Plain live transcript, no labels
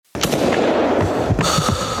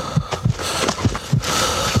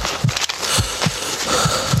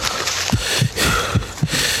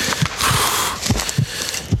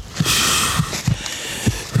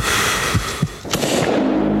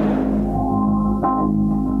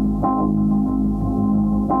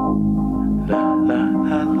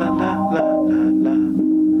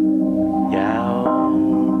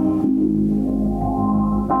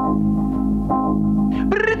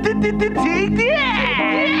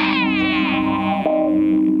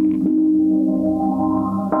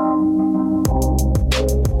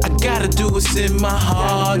Gotta do what's in my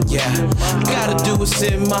heart, yeah. Gotta do what's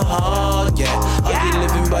in my heart, yeah. Are you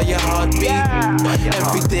living by your heartbeat?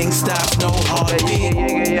 Everything stops, no heartbeat.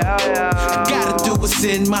 Gotta do what's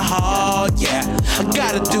in my heart, yeah.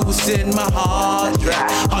 Gotta do what's in my heart,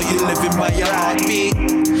 yeah. Are you living by your heartbeat?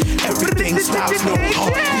 Everything stops, no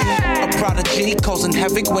heartbeat. A prodigy causing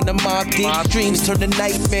havoc when I'm mob deep. Dreams turn to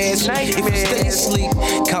nightmares if you stay asleep.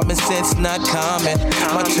 Common sense not common.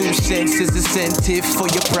 My 2 cents is incentive for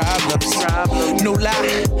your problems. No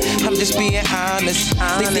lie, I'm just being honest.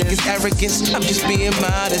 They think it's arrogance, I'm just being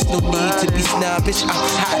modest. No need to be snobbish, I'm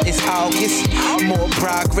hot as August. More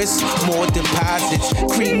progress, more deposits.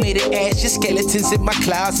 Cremated ashes, skeletons in my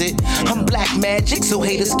closet. I'm black magic, so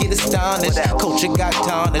haters get astonished. Culture got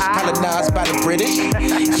tarnished, colonized by the British.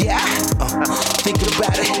 Yeah, think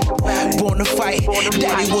about it. Born to fight,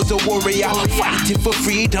 daddy was a warrior, fighting for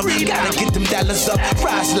freedom. Gotta get them dollars up,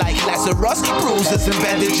 rise like Lazarus. Bruises and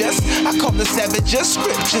bandages, I call the savages,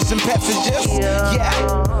 scriptures and passages.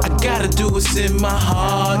 Yeah, I gotta do what's in my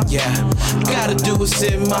heart, yeah. Gotta do what's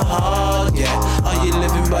in my heart, yeah. Are you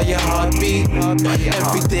living by your heartbeat?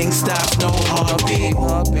 Everything stops, no heartbeat.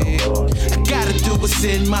 I gotta do what's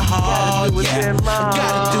in my heart, yeah.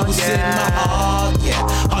 Gotta do what's in my heart,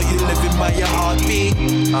 yeah. Are you living by your heartbeat?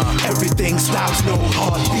 Everything stops, no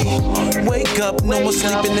heartbeat. Wake up, no more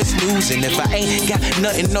sleeping and snoozing. If I ain't got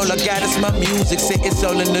nothing, all I got is my music. Say it's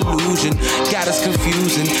all an illusion, got us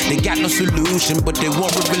confusing. They got no solution, but they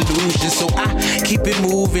want revolution. So I keep it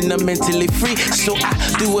moving, I'm mentally free. So I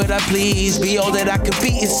do what I please, be all that I could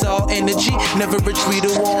be. It's all energy, never retreat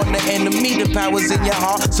or warn the enemy. The power's in your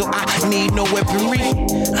heart, so I need no weaponry.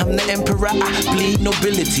 I'm the emperor, I bleed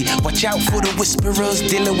nobility. Watch out for the whisperers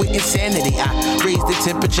dealing with insanity. I raise the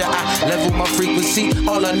temperature, I level my frequency.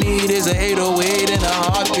 All I need is a 808 and a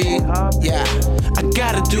heartbeat. Yeah, I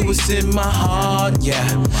gotta do what's in my heart, yeah.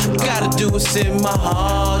 Gotta do what's in my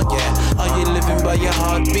heart, yeah. Are you living by your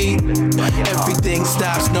heartbeat? Everything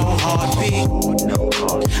stops, no heartbeat.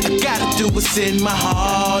 I gotta do what's in my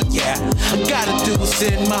heart, yeah. I gotta do what's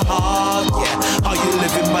in my heart, yeah. Are you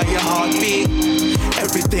living by your heartbeat?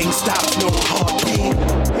 Everything stops, no heartbeat.